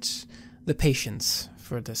quite the patience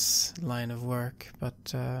for this line of work,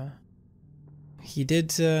 but he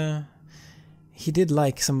did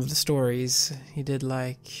like some of the stories. He did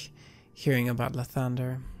like hearing about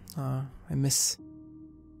Lathander. I miss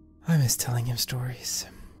telling him stories.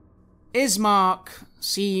 Ismark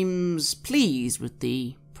seems pleased with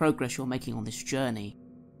the progress you're making on this journey.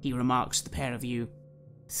 He remarks to the pair of you,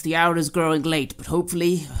 "The hour is growing late, but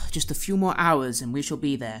hopefully just a few more hours and we shall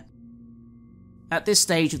be there." At this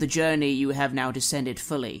stage of the journey, you have now descended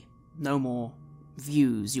fully. No more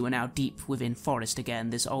views. You are now deep within forest again,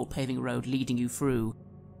 this old paving road leading you through.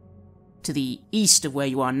 To the east of where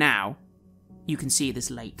you are now, you can see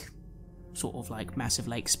this lake. Sort of like massive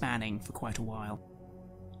lake spanning for quite a while.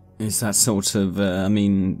 Is that sort of,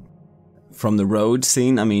 from the road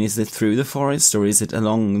scene? Is it through the forest or is it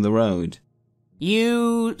along the road?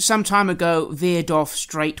 You, some time ago, veered off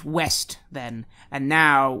straight west then, and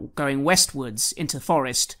now, going westwards into the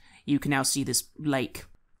forest, you can now see this lake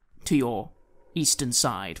to your eastern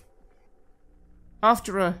side.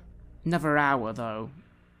 After another hour, though,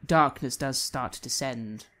 darkness does start to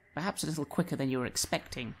descend, perhaps a little quicker than you were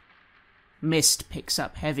expecting. Mist picks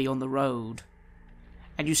up heavy on the road,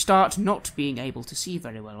 and you start not being able to see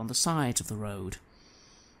very well on the sides of the road.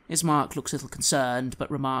 Ismark looks a little concerned, but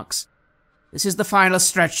remarks, "This is the final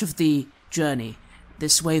stretch of the journey.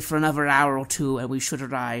 This way for another hour or two, and we should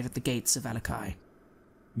arrive at the gates of Alakai."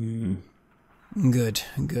 Good.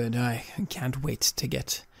 I can't wait to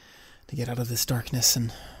get out of this darkness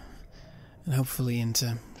and hopefully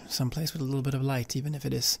into some place with a little bit of light, even if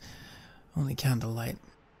it is only candlelight.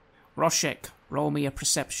 Roshek, roll me a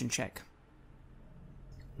perception check.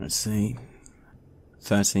 Let's see.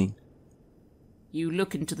 13. You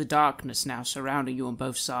look into the darkness now surrounding you on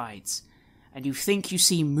both sides, and you think you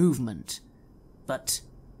see movement, but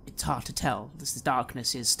it's hard to tell. This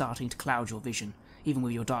darkness is starting to cloud your vision, even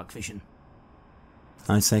with your dark vision.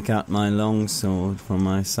 I take out my longsword from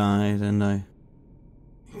my side and I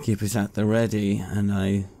keep it at the ready and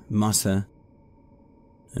I mutter,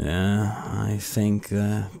 "Yeah, I think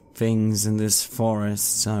things in this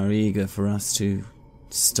forest are eager for us to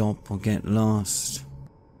stop or get lost."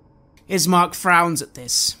 Ismark frowns at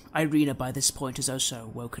this. Irina, by this point, is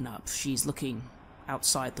also woken up. She's looking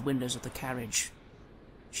outside the windows of the carriage.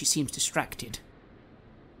 She seems distracted.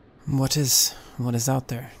 What is out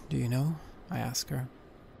there? Do you know? I ask her.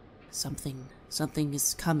 Something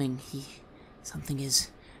is coming.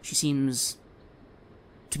 She seems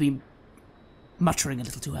to be muttering a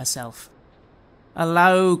little to herself. A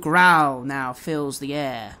low growl now fills the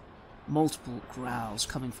air. Multiple growls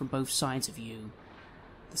coming from both sides of you.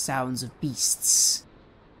 The sounds of beasts.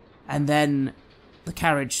 And then the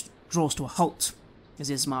carriage draws to a halt as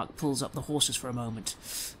Ismark pulls up the horses for a moment.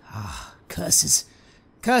 Curses!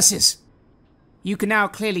 Curses! You can now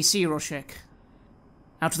clearly see Roshek.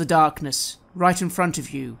 Out of the darkness, right in front of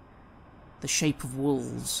you, the shape of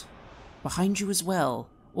wolves. Behind you as well,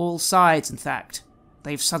 all sides in fact.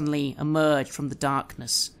 They've suddenly emerged from the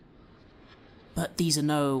darkness. But these are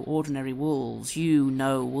no ordinary wolves. You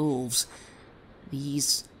know wolves.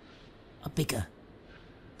 These are bigger.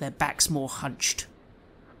 Their backs more hunched.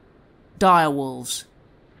 Dire wolves.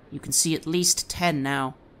 You can see at least 10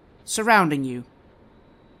 now, surrounding you,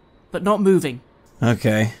 but not moving.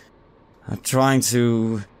 Okay. I'm trying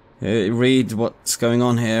to read what's going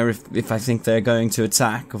on here, if I think they're going to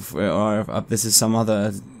attack, or if this is some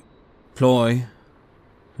other ploy.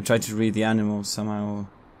 I try to read the animals somehow, or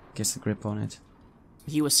get a grip on it.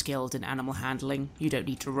 You are skilled in animal handling. You don't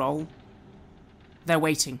need to roll. They're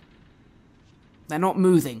waiting. They're not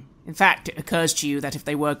moving. In fact, it occurs to you that if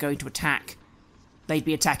they were going to attack, they'd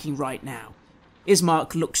be attacking right now.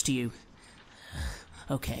 Ismark looks to you.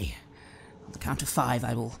 Okay. On the count of 5,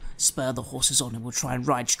 I will spur the horses on and we'll try and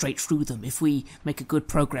ride straight through them. If we make a good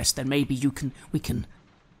progress, then maybe we can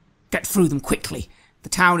get through them quickly. The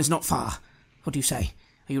town is not far. What do you say?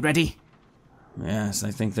 Are you ready? Yes,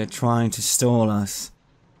 I think they're trying to stall us.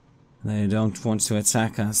 They don't want to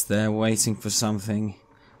attack us. They're waiting for something.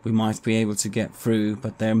 We might be able to get through,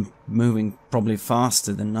 but they're moving probably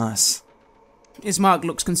faster than us. Ismark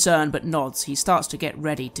looks concerned but nods. He starts to get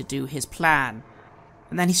ready to do his plan.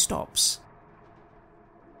 And then he stops.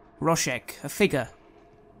 Roshek, a figure,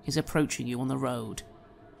 is approaching you on the road.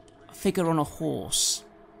 A figure on a horse.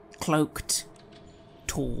 Cloaked.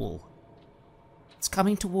 Tall. It's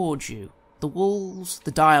coming towards you. The wolves,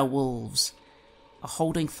 the dire wolves, are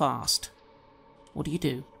holding fast. What do you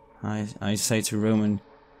do? I say to Roman,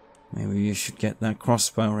 maybe you should get that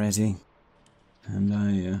crossbow ready. And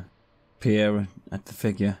I peer at the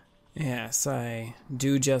figure. Yes, I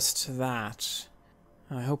do just that.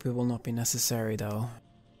 I hope it will not be necessary, though.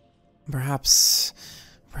 Perhaps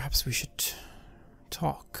we should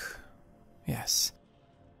talk. Yes,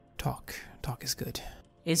 talk. Talk is good.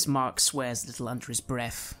 Ismark swears a little under his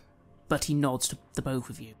breath, but he nods to the both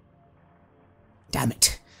of you. Damn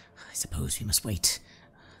it. I suppose we must wait.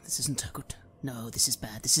 This isn't good. No, this is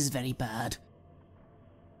bad. This is very bad.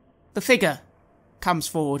 The figure comes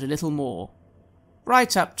forward a little more,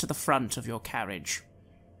 right up to the front of your carriage.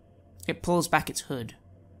 It pulls back its hood,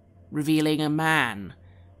 revealing a man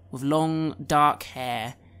with long, dark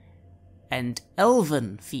hair and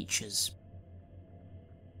elven features.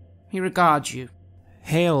 He regards you.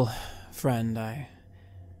 Hail, friend, I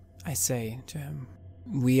say to him.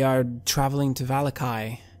 We are traveling to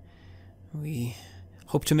Valakai. We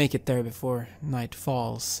hope to make it there before night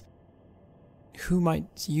falls. Who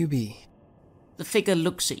might you be? The figure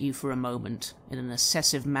looks at you for a moment in an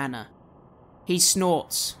assessive manner. He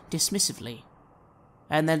snorts dismissively,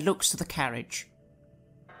 and then looks to the carriage.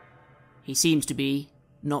 He seems to be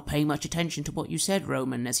not paying much attention to what you said,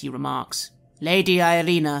 Roman, as he remarks, Lady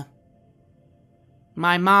Irina,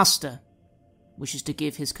 my master wishes to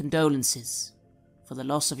give his condolences for the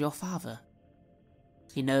loss of your father.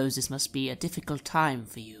 He knows this must be a difficult time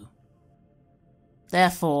for you.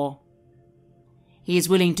 Therefore, he is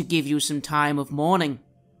willing to give you some time of mourning,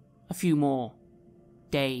 a few more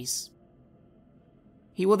days.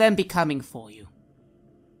 He will then be coming for you.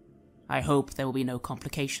 I hope there will be no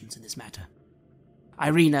complications in this matter.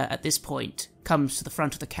 Irina, at this point, comes to the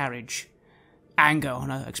front of the carriage, anger on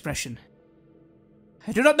her expression.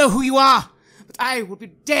 I do not know who you are, but I will be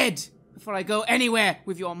dead before I go anywhere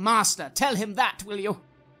with your master. Tell him that, will you?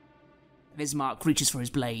 Ismark reaches for his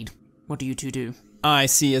blade. What do you two do? I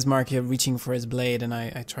see Ismark here reaching for his blade, and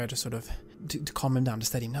I try to sort of to calm him down, to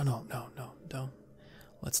steady. No, don't.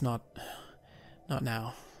 Let's not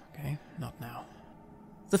now, okay? Not now.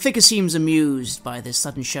 The figure seems amused by this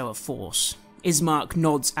sudden show of force. Ismark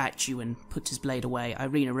nods at you and puts his blade away.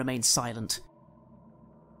 Irina remains silent.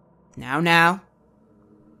 Now.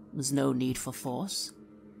 There's no need for force.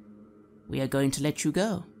 We are going to let you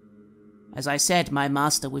go. As I said, my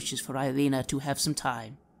master wishes for Irina to have some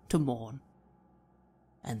time to mourn.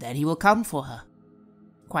 And then he will come for her.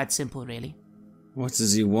 Quite simple, really. What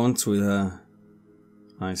does he want with her?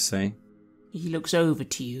 I say. He looks over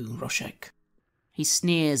to you, Roshek. He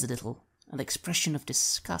sneers a little, an expression of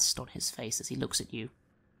disgust on his face as he looks at you.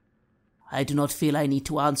 I do not feel I need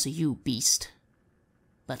to answer you, beast.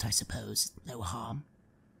 But I suppose no harm.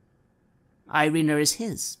 Irina is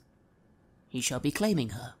his. He shall be claiming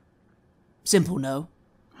her. Simple, no?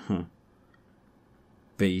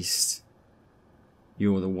 Beast.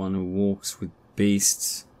 You're the one who walks with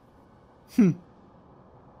beasts.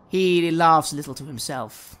 He laughs a little to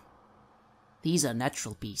himself. These are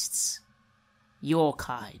natural beasts. Your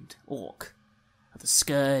kind, orc, are the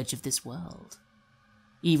scourge of this world.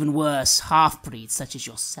 Even worse, half-breeds such as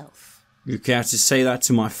yourself. You care to say that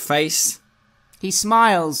to my face? He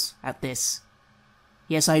smiles at this.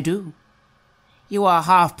 Yes, I do. You are a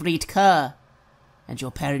half-breed cur, and your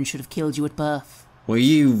parents should have killed you at birth. Well,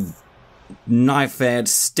 you knife-haired,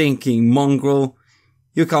 stinking mongrel.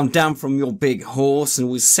 You come down from your big horse and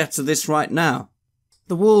we'll settle this right now.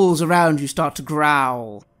 The wolves around you start to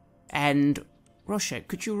growl. And, Roshek,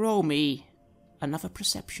 could you roll me another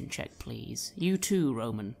perception check, please? You too,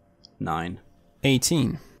 Roman. 9.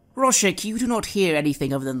 18. Roshek, you do not hear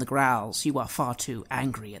anything other than the growls. You are far too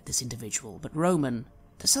angry at this individual. But Roman,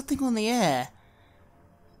 there's something on the air.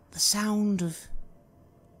 The sound of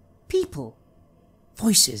people.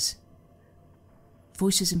 Voices.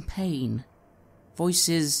 Voices in pain.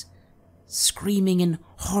 Voices screaming in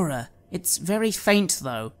horror. It's very faint,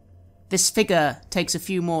 though. This figure takes a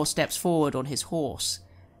few more steps forward on his horse,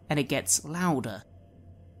 and it gets louder.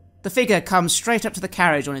 The figure comes straight up to the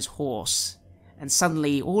carriage on his horse, and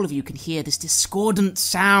suddenly all of you can hear this discordant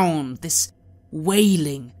sound, this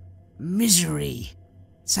wailing, misery.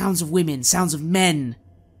 Sounds of women, sounds of men,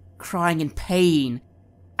 crying in pain,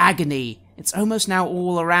 agony. It's almost now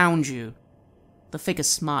all around you. The figure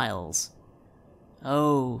smiles.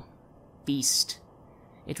 Oh, beast.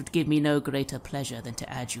 It would give me no greater pleasure than to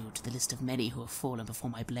add you to the list of many who have fallen before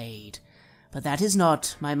my blade. But that is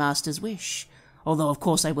not my master's wish, although of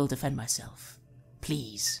course I will defend myself.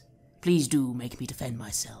 Please, please do make me defend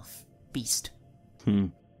myself, beast.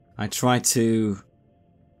 I try to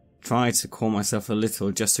calm myself a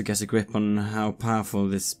little just to get a grip on how powerful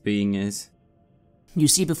this being is. You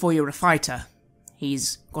see before you a fighter.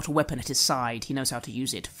 He's got a weapon at his side, he knows how to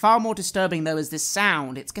use it. Far more disturbing though is this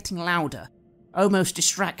sound, it's getting louder. Almost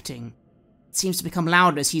distracting. It seems to become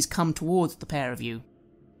louder as he's come towards the pair of you.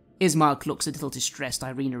 Ismark looks a little distressed.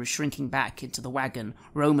 Irina is shrinking back into the wagon.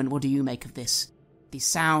 Roman, what do you make of this? These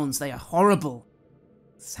sounds, they are horrible.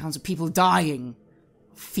 Sounds of people dying.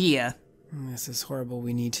 Fear. This is horrible.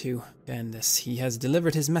 We need to end this. He has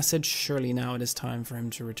delivered his message. Surely now it is time for him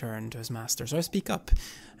to return to his master. So I speak up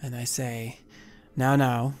and I say,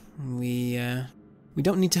 now, we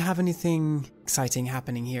don't need to have anything exciting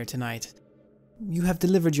happening here tonight. You have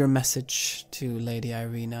delivered your message to Lady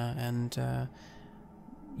Irina, and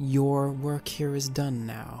your work here is done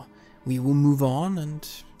now. We will move on, and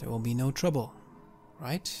there will be no trouble,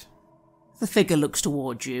 right? The figure looks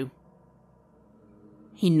towards you.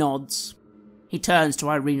 He nods. He turns to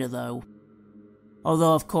Irina, though.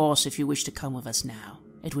 Although, of course, if you wish to come with us now,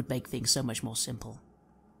 it would make things so much more simple.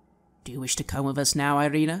 Do you wish to come with us now,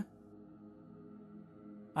 Irina?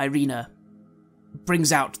 Irina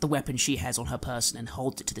brings out the weapon she has on her person and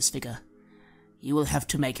holds it to this figure. You will have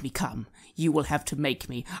to make me come. You will have to make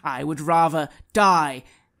me. I would rather die.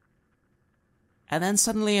 And then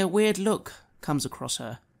suddenly a weird look comes across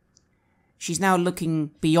her. She's now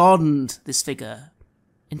looking beyond this figure,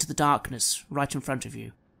 into the darkness right in front of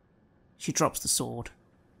you. She drops the sword.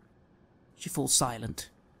 She falls silent.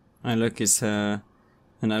 I look at her,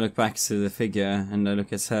 and I look back to the figure, and I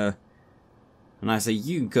look at her, and I say,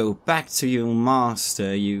 you go back to your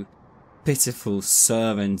master, you pitiful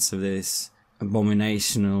servants of this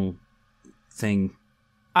abominational thing.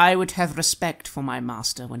 I would have respect for my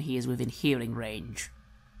master when he is within hearing range.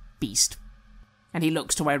 Beast. And he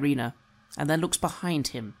looks to Irina, and then looks behind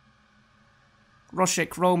him.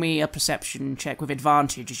 Roshik, roll me a perception check with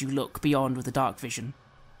advantage as you look beyond with the dark vision.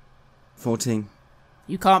 14.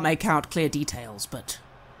 You can't make out clear details, but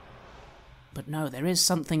no, there is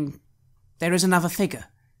something. There is another figure.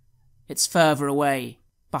 It's further away,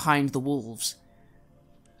 behind the wolves.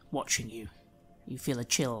 Watching you. You feel a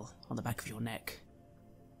chill on the back of your neck.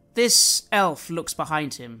 This elf looks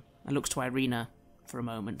behind him and looks to Irina for a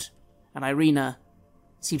moment, and Irina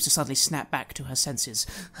seems to suddenly snap back to her senses.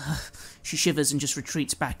 She shivers and just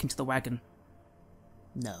retreats back into the wagon.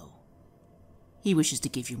 No. He wishes to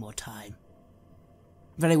give you more time.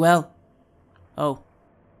 Very well. Oh.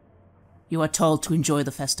 You are told to enjoy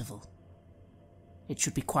the festival. It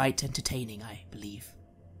should be quite entertaining, I believe.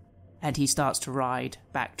 And he starts to ride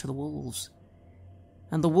back to the wolves.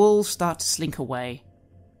 And the wolves start to slink away.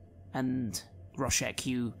 And, Roshek,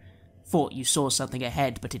 you thought you saw something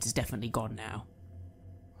ahead, but it is definitely gone now.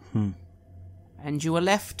 And you are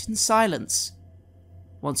left in silence,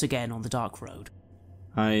 once again on the dark road.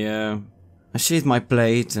 I sheathe my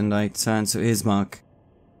blade and I turn to Ismark.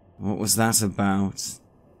 What was that about?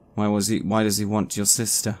 Why does he want your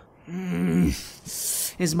sister?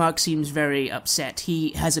 Ismark seems very upset.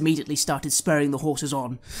 He has immediately started spurring the horses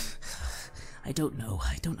on. I don't know.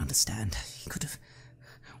 I don't understand. He could have...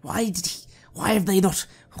 Why have they not...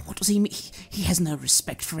 What does he mean? He has no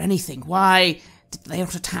respect for anything. Why did they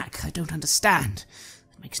not attack? I don't understand.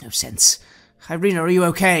 It makes no sense. Irina, are you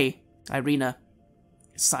okay? Irina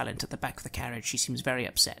is silent at the back of the carriage. She seems very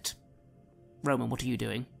upset. Roman, what are you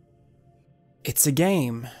doing? It's a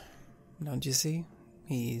game. Don't you see?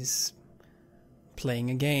 He's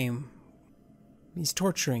playing a game. He's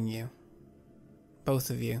torturing you. Both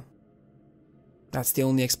of you. That's the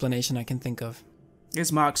only explanation I can think of.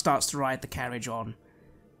 Ismark starts to ride the carriage on,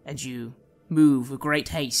 and you move with great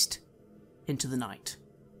haste into the night.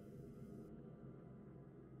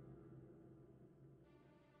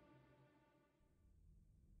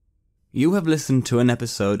 You have listened to an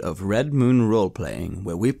episode of Red Moon Roleplaying,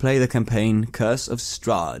 where we play the campaign Curse of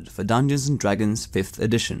Strahd for Dungeons & Dragons 5th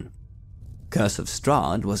edition. Curse of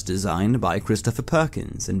Strahd was designed by Christopher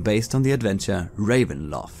Perkins and based on the adventure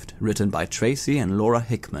Ravenloft, written by Tracy and Laura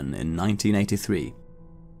Hickman in 1983.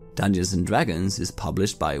 Dungeons & Dragons is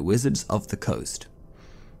published by Wizards of the Coast.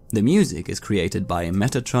 The music is created by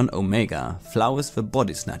Metatron Omega, Flowers for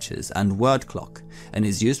Body Snatchers and Word Clock, and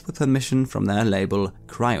is used with permission from their label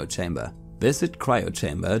Cryochamber. Visit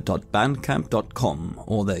cryochamber.bandcamp.com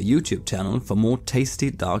or their YouTube channel for more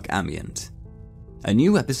tasty dark ambient. A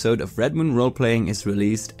new episode of Red Moon Roleplaying is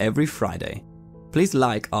released every Friday. Please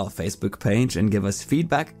like our Facebook page and give us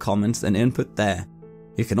feedback, comments and input there.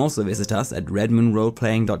 You can also visit us at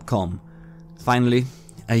redmoonroleplaying.com. Finally,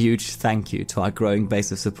 a huge thank you to our growing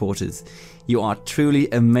base of supporters. You are truly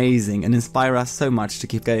amazing and inspire us so much to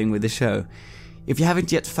keep going with the show. If you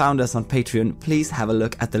haven't yet found us on Patreon, please have a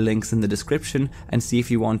look at the links in the description and see if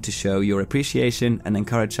you want to show your appreciation and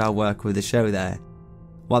encourage our work with the show there.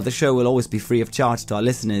 While the show will always be free of charge to our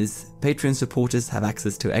listeners, Patreon supporters have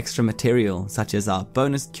access to extra material such as our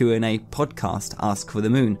bonus Q&A podcast Ask for the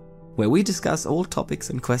Moon, where we discuss all topics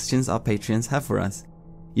and questions our Patreons have for us.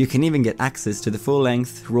 You can even get access to the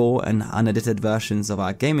full-length, raw and unedited versions of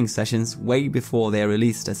our gaming sessions way before they are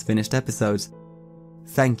released as finished episodes.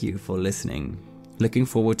 Thank you for listening. Looking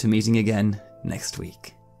forward to meeting again next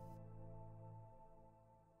week.